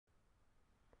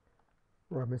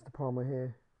Right, Mr. Palmer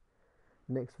here.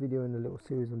 Next video in the little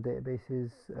series on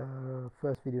databases.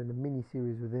 First video in the mini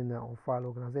series within that on file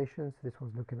organization. So this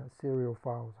one's looking at serial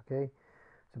files. Okay.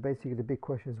 So basically the big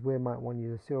question is where might one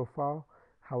use a serial file,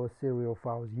 how a serial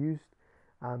file is used,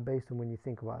 and based on when you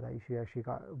think about that, you should actually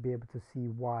be able to see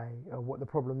why, what the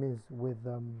problem is with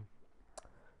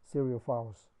serial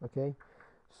files. Okay.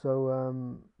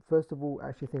 So first of all,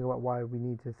 actually think about why we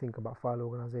need to think about file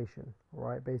organization.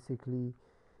 Right. Basically.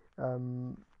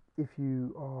 Um, if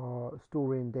you are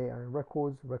storing data in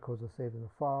records, records are saved in a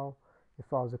file. If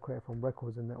files are created from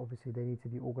records, and then obviously they need to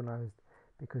be organized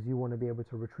because you want to be able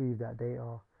to retrieve that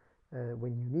data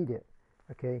when you need it.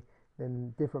 Okay,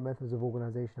 then different methods of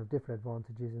organization have different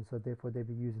advantages, and so therefore they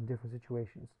be used in different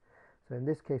situations. So in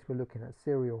this case, we're looking at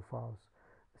serial files.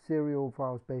 Serial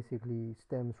files basically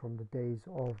stems from the days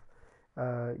of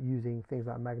using things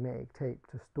like magnetic tape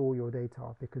to store your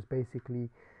data, because basically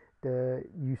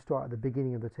you start at the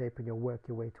beginning of the tape and you'll work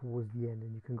your way towards the end,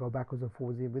 and you can go backwards and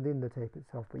forwards within the tape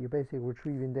itself, but you're basically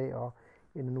retrieving data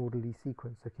in an orderly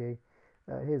sequence. Okay,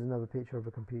 here's another picture of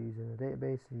a computer using a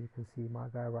database, and you can see my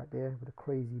guy right there with a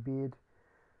crazy beard.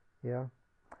 Yeah,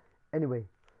 anyway,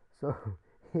 so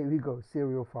here we go.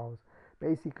 Serial files.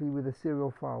 Basically with a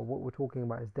serial file, what we're talking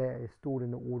about is data is stored in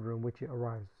the order in which it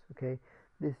arrives. Okay,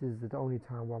 this is the only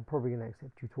time where I'm probably going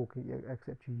to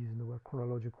accept you using the word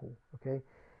chronological. Okay,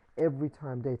 every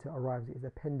time data arrives, it is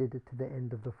appended to the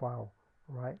end of the file.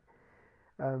 Right.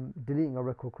 Deleting a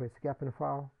record creates a gap in a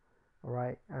file. All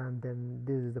right, and then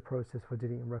this is the process for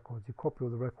deleting records. You copy all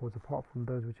the records apart from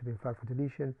those which have been flagged for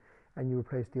deletion, and you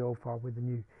replace the old file with the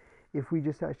new. If we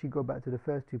just actually go back to the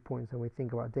first 2 points and we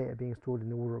think about data being stored in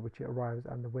the order at which it arrives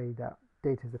and the way that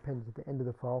data is appended at the end of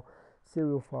the file,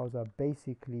 serial files are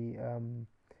basically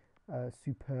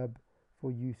superb for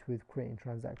use with creating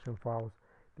transaction files.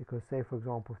 Because say for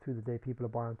example, through the day people are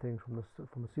buying things from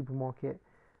the supermarket.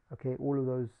 Okay, all of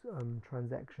those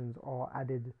transactions are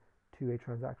added to a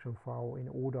transaction file in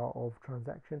order of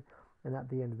transaction, and at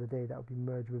the end of the day that will be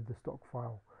merged with the stock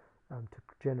file to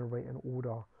generate an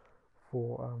order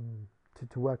for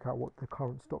to work out what the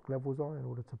current stock levels are in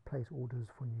order to place orders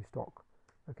for new stock.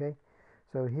 Okay,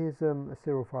 so here's a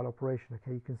serial file operation.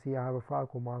 Okay, you can see I have a file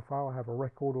called my file. I have a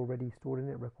record already stored in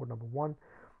it, record number 1,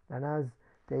 and as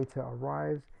data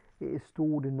arrives, it is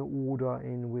stored in the order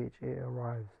in which it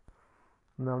arrives.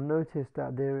 Now notice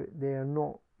that they are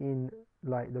not in,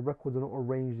 like, the records are not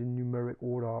arranged in numeric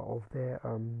order of their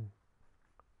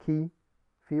key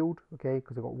field. Okay,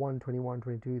 because I've got 1, 21,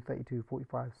 22, 32,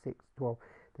 45, 6, 12.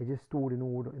 They're just stored in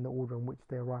order, in the order in which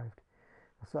they arrived.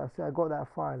 So I got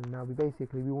that file, and now we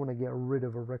want to get rid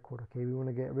of a record. Okay, we want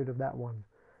to get rid of that one,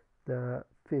 the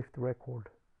 5th record,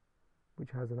 which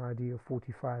has an ID of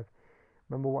 45.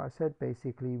 Remember what I said?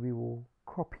 Basically we will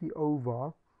copy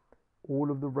over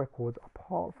all of the records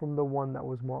apart from the one that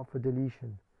was marked for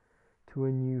deletion to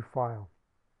a new file.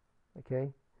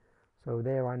 Okay, so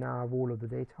there I now have all of the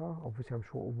data. Obviously I'm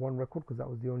short of one record because that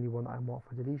was the only one that I marked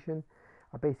for deletion.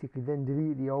 I basically then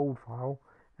delete the old file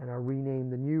and I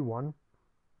rename the new one,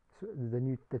 so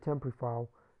the temporary file,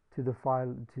 to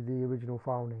the original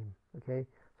file name. Okay,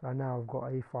 so I now have got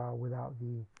a file without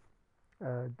the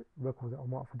records that are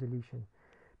marked for deletion.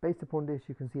 Based upon this,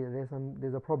 you can see that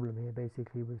there's a problem here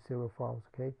basically with serial files.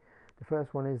 Okay, the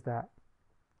first one is that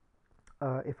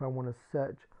if I want to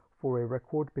search for a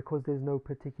record, because there's no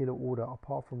particular order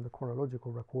apart from the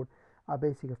chronological record, I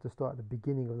basically have to start at the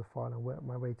beginning of the file and work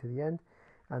my way to the end.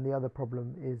 And the other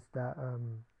problem is that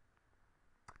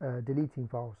deleting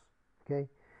files. Okay,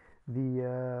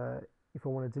 if I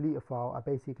want to delete a file, I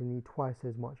basically need twice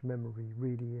as much memory,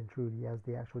 really and truly, as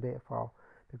the actual data file,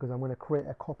 because I'm going to create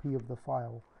a copy of the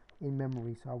file in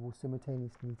memory, so I will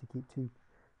simultaneously need to keep 2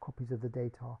 copies of the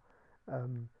data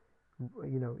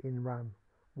in RAM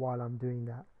while I'm doing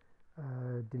that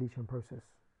deletion process.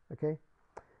 Okay,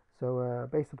 so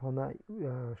based upon that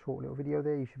short little video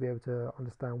there, you should be able to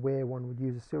understand where one would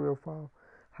use a serial file,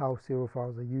 how serial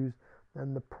files are used,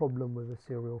 and the problem with a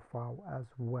serial file as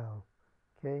well.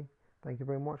 Okay, thank you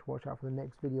very much. Watch out for the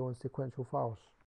next video on sequential files.